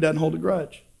concerned, he doesn't hold a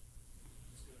grudge.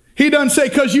 He doesn't say,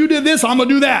 because you did this, I'm going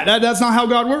to do that. That's not how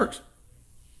God works.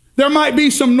 There might be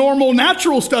some normal,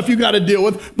 natural stuff you got to deal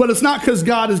with, but it's not because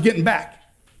God is getting back.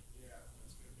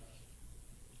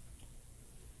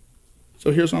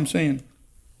 So here's what I'm saying.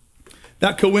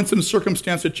 That coincident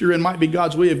circumstance that you're in might be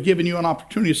God's way of giving you an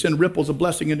opportunity to send ripples of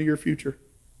blessing into your future.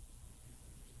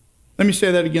 Let me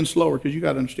say that again slower, because you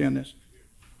got to understand this.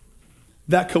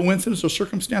 That coincidence or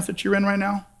circumstance that you're in right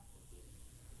now,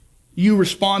 you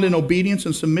respond in obedience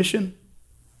and submission,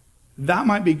 that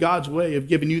might be God's way of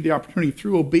giving you the opportunity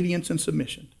through obedience and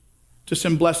submission to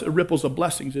send ripples of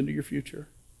blessings into your future.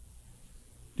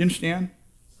 Do you understand?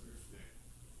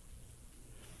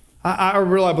 I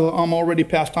realize I'm already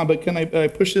past time, but can I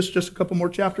push this just a couple more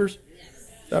chapters?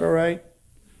 Is that all right?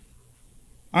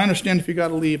 I understand if you got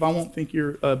to leave. I won't think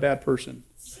you're a bad person.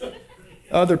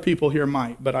 Other people here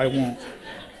might, but I won't.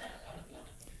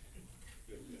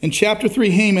 In chapter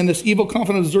 3, Haman, this evil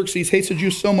confidant of Xerxes, hates the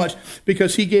Jews so much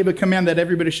because he gave a command that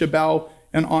everybody should bow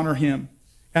and honor him.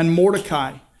 And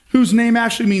Mordecai, whose name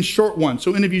actually means short one.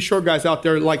 So any of you short guys out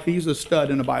there, like he's a stud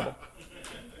in the Bible.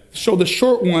 So the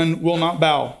short one will not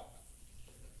bow.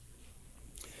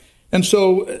 And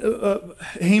so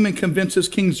Haman convinces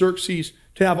King Xerxes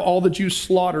to have all the Jews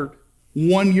slaughtered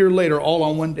 1 year later, all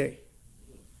on one day.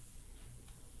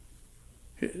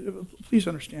 Please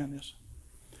understand this.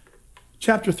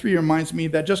 Chapter 3 reminds me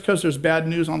that just because there's bad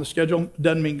news on the schedule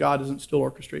doesn't mean God isn't still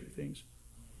orchestrating things.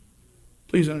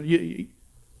 Please,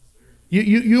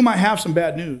 you might have some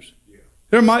bad news.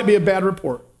 There might be a bad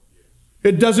report.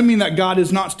 It doesn't mean that God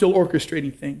is not still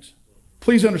orchestrating things.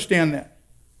 Please understand that.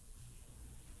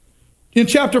 In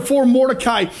chapter 4,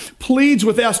 Mordecai pleads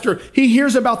with Esther. He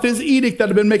hears about this edict that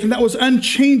had been made that was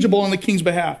unchangeable on the king's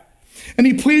behalf. And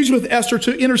he pleads with Esther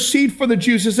to intercede for the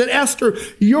Jews. He said, Esther,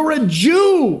 you're a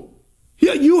Jew.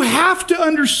 You have to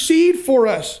intercede for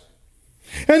us.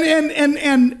 And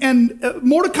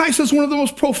Mordecai says one of the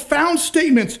most profound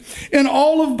statements in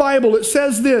all of Bible. It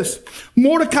says this.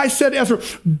 Mordecai said to Esther,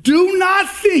 do not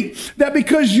think that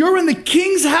because you're in the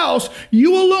king's house,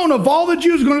 you alone of all the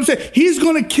Jews are going to say, he's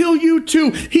going to kill you too.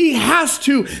 He has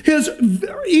to. His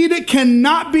edict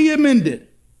cannot be amended.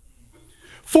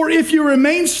 For if you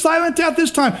remain silent at this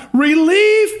time,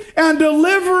 relief and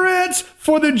deliverance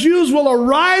for the Jews will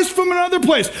arise from another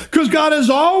place. Because God is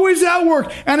always at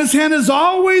work and his hand is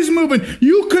always moving.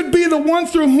 You could be the one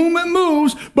through whom it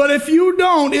moves, but if you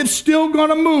don't, it's still going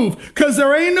to move. Because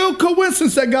there ain't no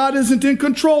coincidence that God isn't in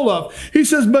control of. He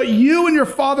says, but you and your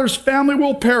father's family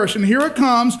will perish. And here it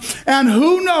comes. And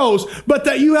who knows but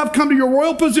that you have come to your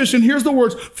royal position. Here's the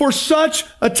words. For such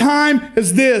a time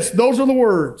as this. Those are the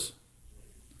words.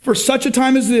 For such a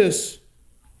time as this.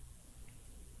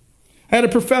 I had a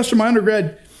professor in my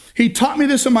undergrad. He taught me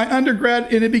this in my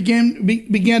undergrad, and it began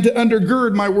to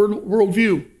undergird my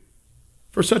worldview.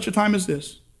 For such a time as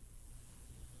this.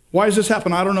 Why does this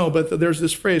happen? I don't know, but there's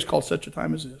this phrase called such a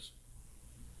time as this.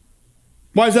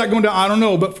 Why is that going down? I don't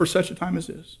know, but for such a time as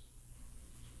this.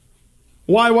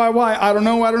 Why? I don't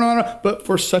know, but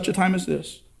for such a time as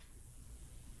this.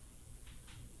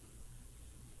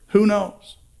 Who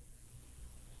knows?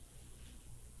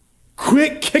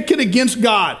 Quit kicking against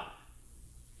God.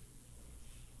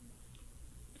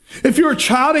 If you're a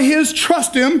child of his,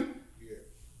 trust him.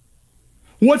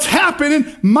 What's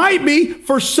happening might be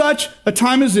for such a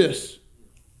time as this.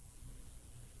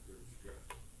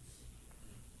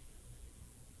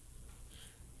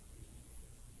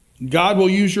 God will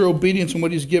use your obedience and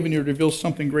what he's given you to reveal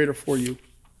something greater for you.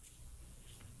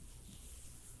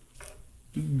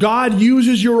 God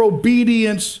uses your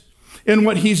obedience in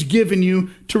what he's given you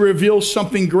to reveal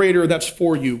something greater that's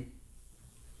for you.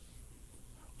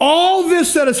 All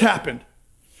this that has happened,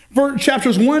 for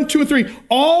chapters 1, 2, and 3,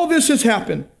 all this has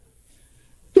happened.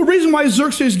 The reason why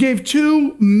Xerxes gave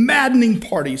 2 maddening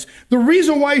parties, the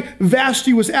reason why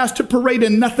Vashti was asked to parade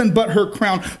in nothing but her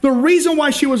crown, the reason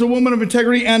why she was a woman of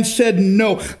integrity and said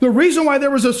no, the reason why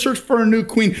there was a search for a new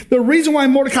queen, the reason why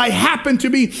Mordecai happened to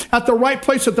be at the right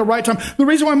place at the right time, the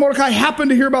reason why Mordecai happened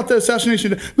to hear about the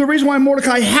assassination, the reason why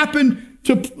Mordecai happened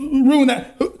to ruin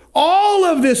that, all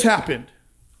of this happened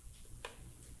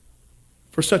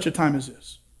for such a time as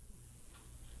this.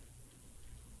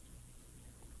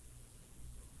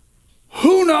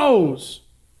 Who knows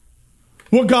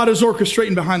what God is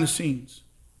orchestrating behind the scenes?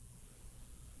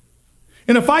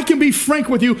 And if I can be frank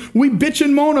with you, we bitch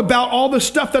and moan about all the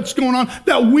stuff that's going on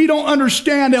that we don't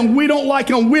understand and we don't like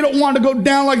and we don't want to go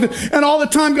down like that. And all the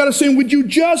time God is saying, would you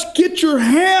just get your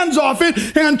hands off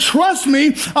it and trust me?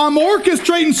 I'm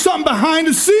orchestrating something behind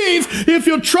the scenes. If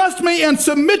you'll trust me and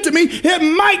submit to me,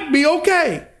 it might be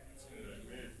okay.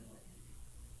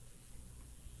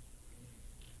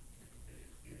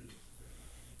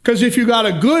 Because if you got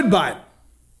a good Bible,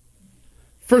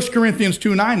 1 Corinthians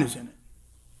 2:9 is in it.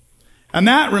 And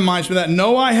that reminds me that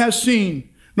no eye has seen,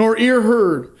 nor ear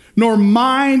heard, nor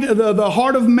mind, the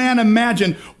heart of man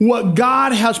imagined what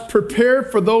God has prepared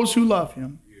for those who love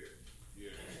him.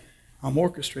 I'm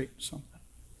orchestrating something.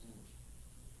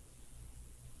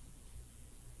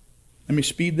 Let me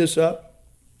speed this up.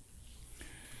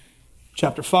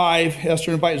 Chapter 5,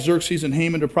 Esther invites Xerxes and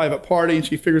Haman to a private party, and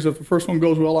she figures if the first one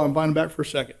goes well, I'll invite him back for a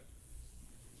second.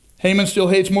 Haman still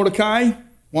hates Mordecai,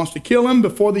 wants to kill him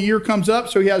before the year comes up,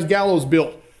 so he has gallows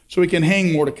built so he can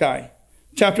hang Mordecai.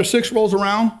 Chapter 6 rolls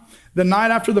around. The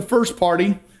night after the first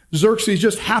party, Xerxes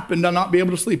just happened to not be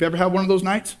able to sleep. Ever have one of those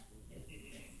nights?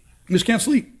 He just can't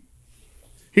sleep.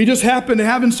 He just happened to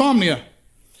have insomnia.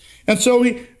 And so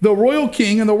the royal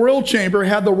king in the royal chamber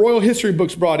had the royal history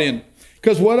books brought in.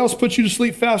 Because what else puts you to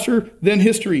sleep faster than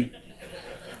history?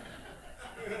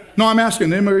 No, I'm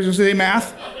asking. Anybody going to say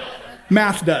math?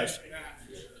 Math does.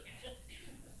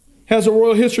 Has the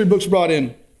royal history books brought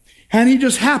in. And he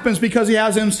just happens, because he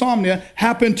has insomnia,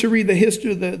 happened to read the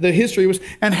history,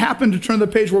 and happened to turn the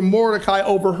page where Mordecai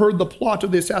overheard the plot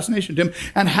of the assassination to him,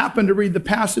 and happened to read the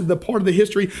passage, the part of the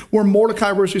history where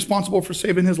Mordecai was responsible for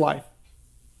saving his life.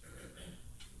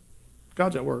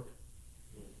 God's at work.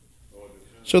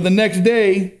 So the next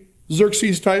day,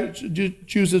 Xerxes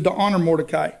chooses to honor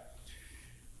Mordecai.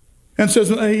 And says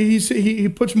he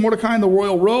puts Mordecai in the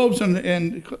royal robes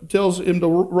and tells him to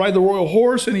ride the royal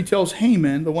horse. And he tells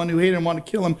Haman, the one who hated him, wanted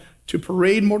to kill him, to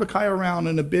parade Mordecai around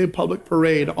in a big public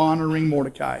parade honoring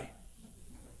Mordecai.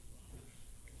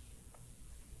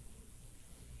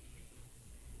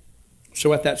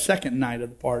 So at that second night of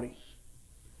the party,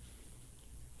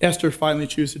 Esther finally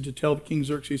chooses to tell King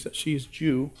Xerxes that she is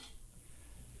Jew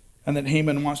and that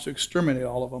Haman wants to exterminate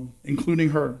all of them,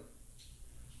 including her.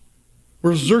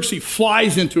 Where Xerxes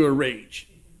flies into a rage.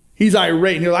 He's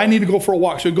irate. And he's like, I need to go for a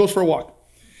walk. So he goes for a walk.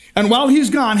 And while he's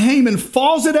gone, Haman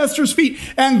falls at Esther's feet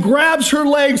and grabs her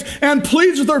legs and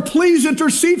pleads with her, please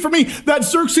intercede for me that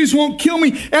Xerxes won't kill me.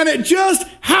 And it just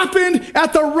happened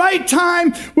at the right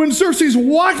time when Xerxes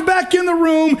walked back in the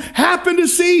room, happened to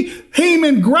see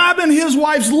Haman grabbing his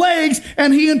wife's legs,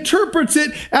 and he interprets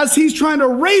it as he's trying to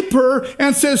rape her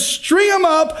and says, string him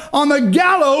up on the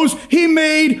gallows he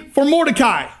made for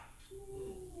Mordecai.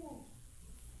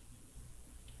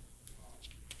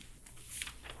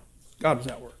 God was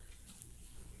at work.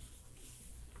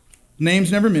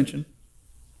 Names never mentioned.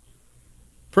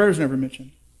 Prayers never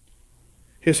mentioned.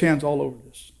 His hand's all over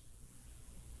this.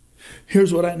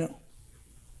 Here's what I know.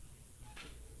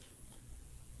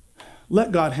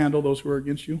 Let God handle those who are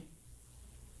against you.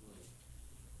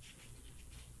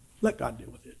 Let God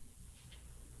deal with it.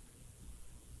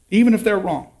 Even if they're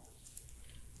wrong.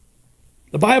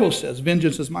 The Bible says,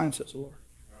 vengeance is mine, says the Lord.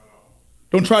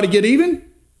 Don't try to get even.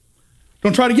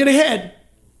 Don't try to get ahead.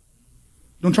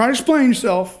 Don't try to explain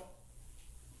yourself.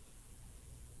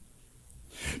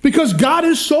 Because God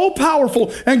is so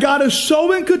powerful and God is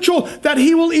so in control that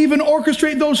he will even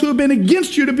orchestrate those who have been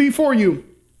against you to be for you.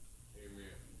 Amen.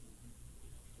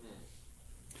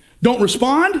 Don't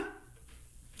respond.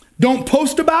 Don't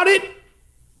post about it.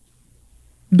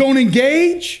 Don't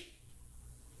engage.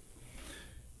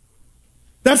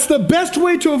 That's the best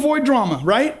way to avoid drama,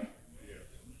 right?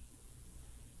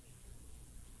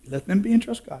 Let them be and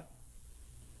trust God.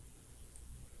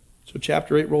 So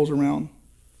chapter 8 rolls around.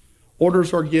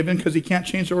 Orders are given because he can't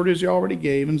change the orders he already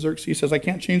gave. And Xerxes says, I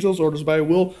can't change those orders, but I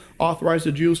will authorize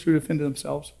the Jews to defend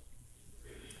themselves.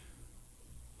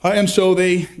 And so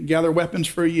they gather weapons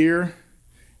for a year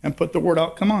and put the word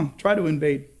out, come on, try to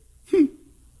invade.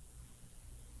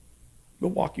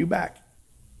 We'll walk you back.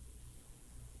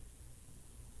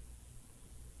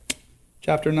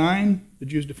 Chapter 9, the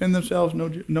Jews defend themselves,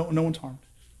 no one's harmed.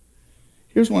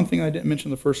 Here's one thing I didn't mention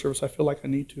in the first service. I feel like I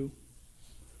need to.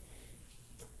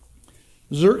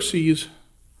 Xerxes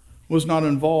was not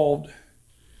involved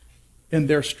in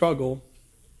their struggle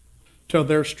till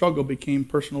their struggle became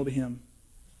personal to him.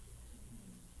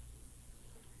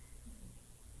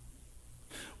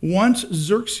 Once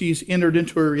Xerxes entered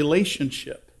into a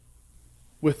relationship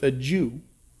with a Jew,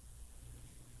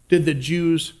 did the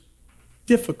Jew's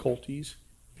difficulties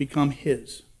become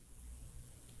his.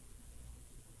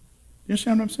 You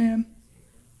understand what I'm saying?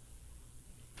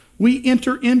 We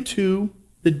enter into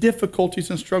the difficulties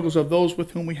and struggles of those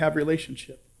with whom we have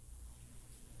relationship.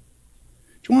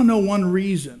 Do you want to know one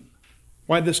reason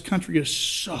why this country is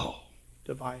so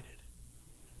divided?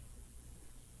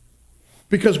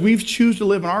 Because we've chosen to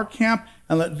live in our camp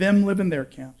and let them live in their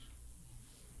camp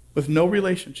with no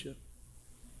relationship.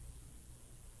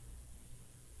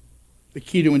 The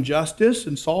key to injustice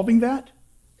and solving that,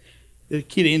 the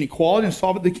key to inequality and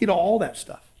solving, the key to all that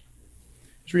stuff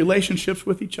is relationships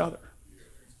with each other.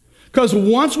 Because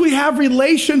once we have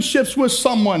relationships with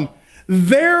someone,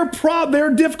 their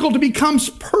difficulty becomes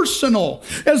personal.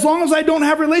 As long as I don't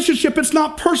have a relationship, it's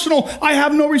not personal. I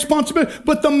have no responsibility.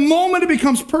 But the moment it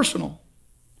becomes personal,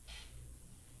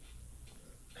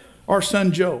 our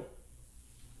son Joe,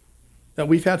 that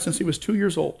we've had since he was 2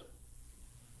 years old,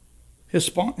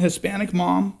 Hispanic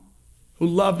mom who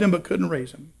loved him but couldn't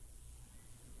raise him.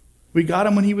 We got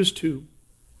him when he was 2.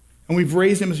 And we've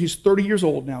raised him as he's 30 years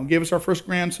old now. Gave us our first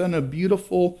grandson, a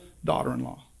beautiful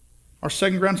daughter-in-law. Our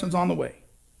second grandson's on the way.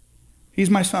 He's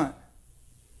my son.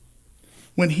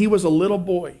 When he was a little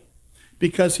boy,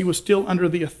 because he was still under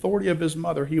the authority of his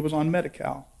mother, he was on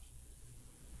Medi-Cal.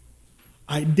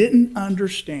 I didn't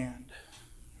understand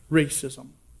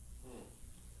racism.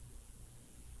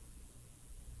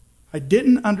 I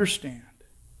didn't understand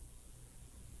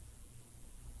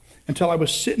until I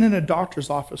was sitting in a doctor's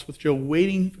office with Joe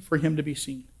waiting for him to be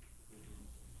seen.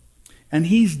 And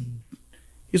he's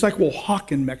like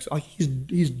Oaxacan Mexico.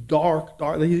 He's dark.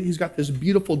 He's got this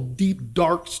beautiful, deep,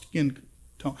 dark skin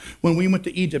tone. When we went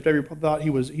to Egypt, everybody thought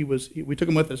we took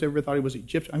him with us. Everybody thought he was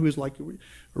Egyptian. He was like a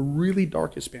really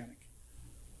dark Hispanic.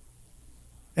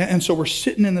 And so we're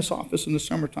sitting in this office in the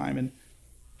summertime, and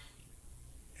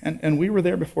And we were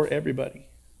there before everybody.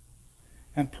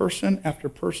 And person after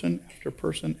person after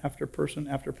person after person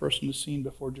after person is seen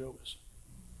before Joe is.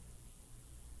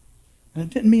 And it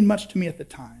didn't mean much to me at the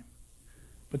time.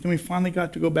 But then we finally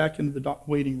got to go back into the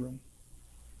waiting room.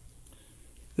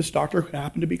 This doctor, who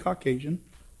happened to be Caucasian,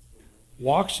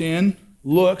 walks in,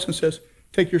 looks, and says,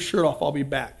 "Take your shirt off, I'll be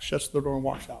back." Shuts the door and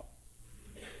walks out.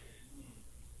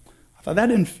 I thought, that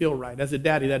didn't feel right. As a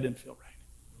daddy, that didn't feel right.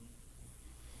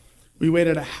 We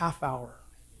waited a half hour.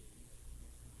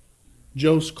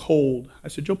 Joe's cold. I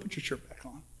said, "Joe, put your shirt back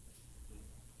on."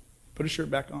 Put his shirt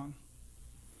back on.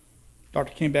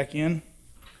 Doctor came back in.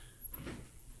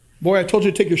 "Boy, I told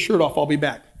you to take your shirt off. I'll be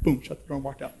back." Boom, shut the door and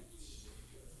walked out. I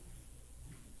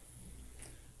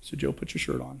said, "Joe, put your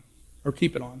shirt on, or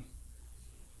keep it on."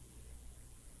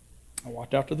 I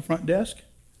walked out to the front desk,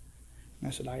 and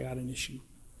I said, "I got an issue."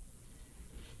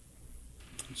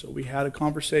 And so we had a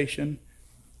conversation,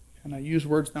 and I used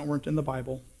words that weren't in the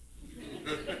Bible.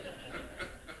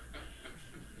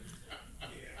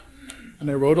 And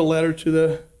I wrote a letter to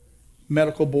the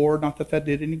medical board, not that that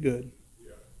did any good.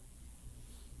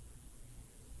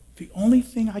 The only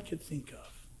thing I could think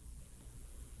of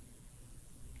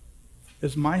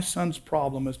is my son's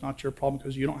problem is not your problem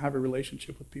because you don't have a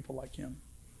relationship with people like him.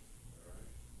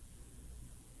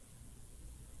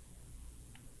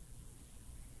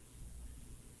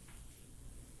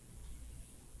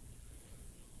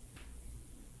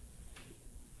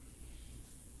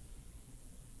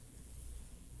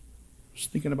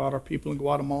 Just thinking about our people in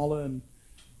Guatemala and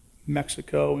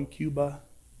Mexico and Cuba.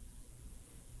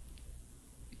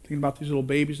 Thinking about these little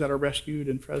babies that are rescued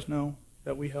in Fresno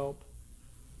that we help.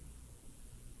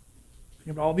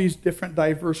 Thinking about all these different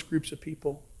diverse groups of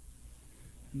people.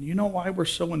 And you know why we're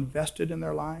so invested in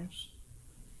their lives?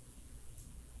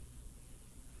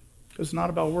 Because it's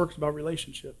not about work, it's about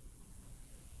relationship.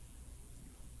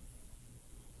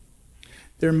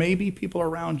 There may be people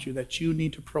around you that you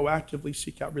need to proactively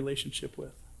seek out relationship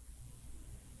with.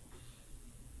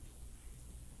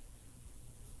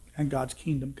 And God's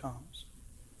kingdom comes.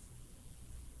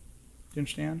 Do you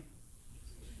understand?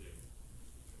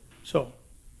 So,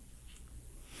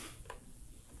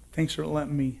 thanks for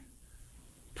letting me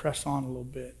press on a little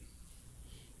bit.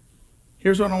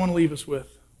 Here's what I want to leave us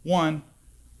with. 1,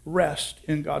 rest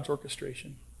in God's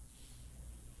orchestration.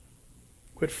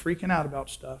 Quit freaking out about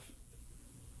stuff.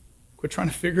 Quit trying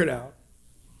to figure it out.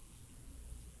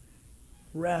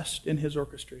 Rest in His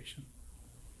orchestration.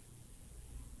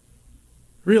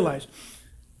 Realize,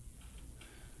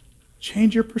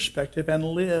 change your perspective and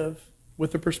live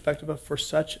with the perspective of for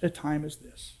such a time as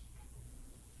this.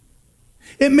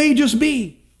 It may just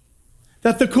be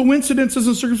that the coincidences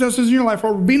and circumstances in your life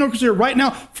are being orchestrated right now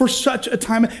for such a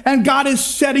time, and God is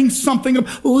setting something up.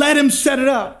 Let Him set it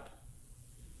up.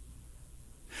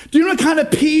 Do you know what kind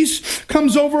of peace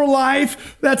comes over a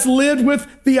life that's lived with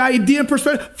the idea and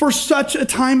perspective for such a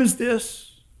time as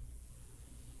this?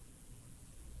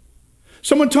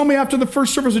 Someone told me after the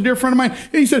first service, a dear friend of mine,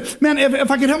 he said, "Man,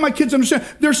 if I could help my kids understand,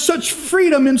 there's such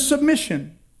freedom in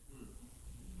submission."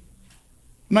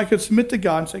 And I could submit to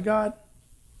God and say, "God,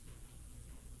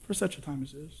 for such a time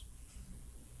as this."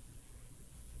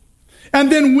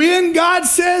 And then when God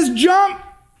says jump,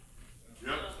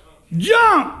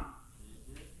 jump.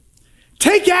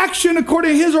 Take action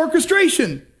according to His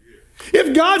orchestration.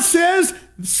 If God says,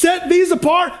 set these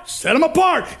apart, set them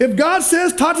apart. If God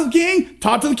says, talk to the king,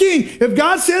 talk to the king. If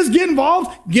God says, get involved,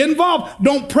 get involved.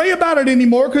 Don't pray about it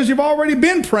anymore because you've already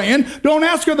been praying. Don't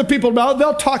ask other people about it.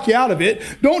 They'll talk you out of it.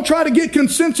 Don't try to get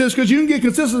consensus because you can get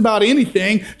consensus about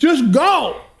anything. Just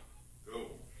go.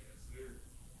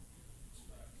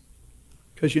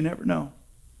 Because you never know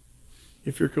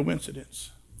if your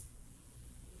coincidence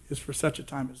is for such a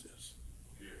time as this.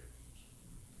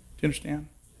 Do you understand?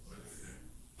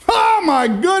 Oh my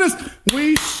goodness,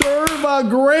 we serve a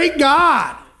great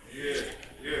God.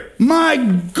 My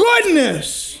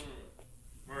goodness.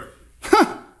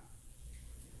 For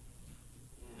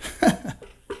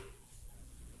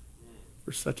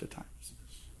such a time as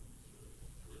this.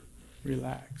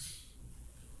 Relax.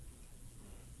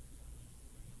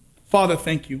 Father,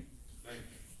 thank you.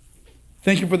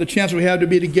 Thank you for the chance we have to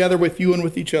be together with you and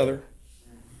with each other.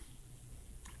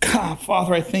 God,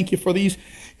 Father, I thank you for these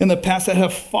in the past that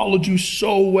have followed you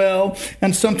so well,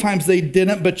 and sometimes they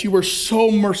didn't, but you were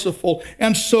so merciful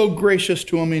and so gracious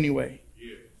to them anyway.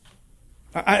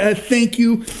 I thank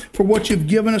you for what you've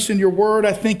given us in your word.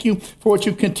 I thank you for what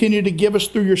you continue to give us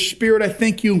through your Spirit. I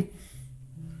thank you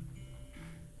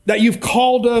that you've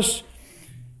called us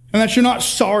and that you're not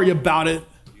sorry about it.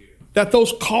 that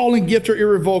those call and gifts are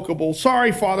irrevocable.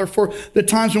 Sorry, Father, for the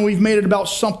times when we've made it about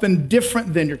something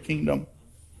different than your kingdom.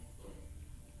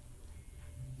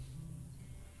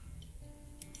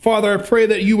 Father, I pray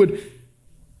that you would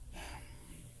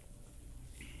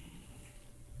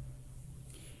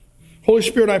Holy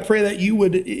Spirit, I pray that you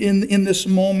would, in this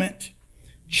moment,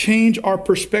 change our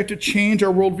perspective, change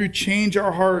our worldview, change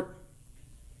our heart.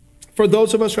 For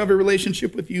those of us who have a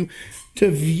relationship with you,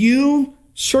 to view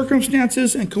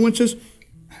circumstances and coincidences,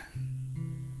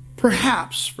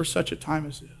 perhaps for such a time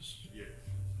as this.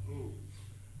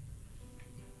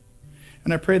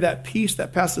 And I pray that peace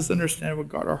that passes understanding will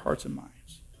guard our hearts and minds.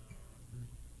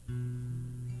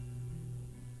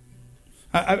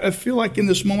 I feel like in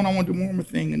this moment I want to do one more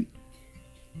thing. And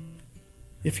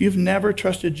if you've never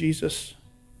trusted Jesus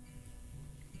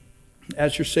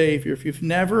as your Savior, if you've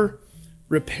never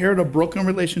repaired a broken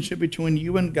relationship between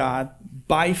you and God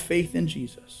by faith in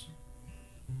Jesus,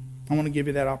 I want to give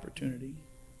you that opportunity.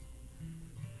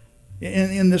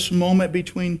 In this moment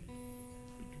between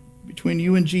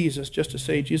you and Jesus, just to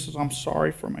say, Jesus, I'm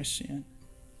sorry for my sin.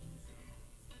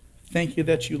 Thank you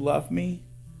that you love me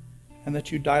and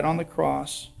that you died on the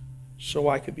cross so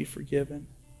I could be forgiven.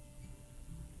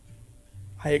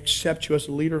 I accept you as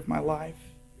the leader of my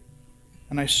life,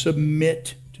 and I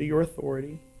submit to your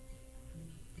authority.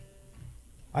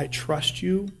 I trust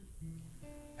you.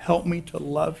 Help me to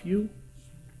love you.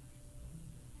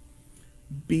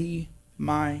 Be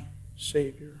my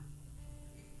Savior.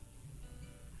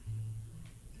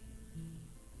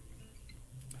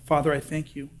 Father, I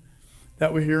thank you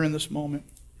that we're here in this moment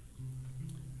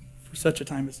for such a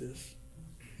time as this.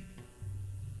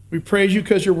 We praise you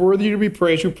because you're worthy to be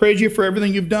praised. We praise you for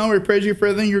everything you've done. We praise you for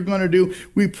everything you're going to do.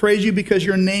 We praise you because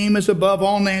your name is above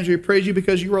all names. We praise you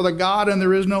because you are the God and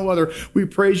there is no other. We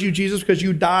praise you, Jesus, because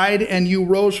you died and you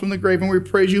rose from the grave. And we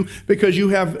praise you because you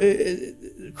have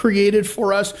created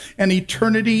for us an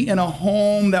eternity in a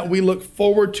home that we look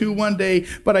forward to one day.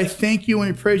 But I thank you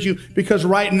and we praise you because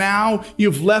right now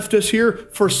you've left us here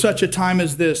for such a time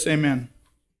as this. Amen.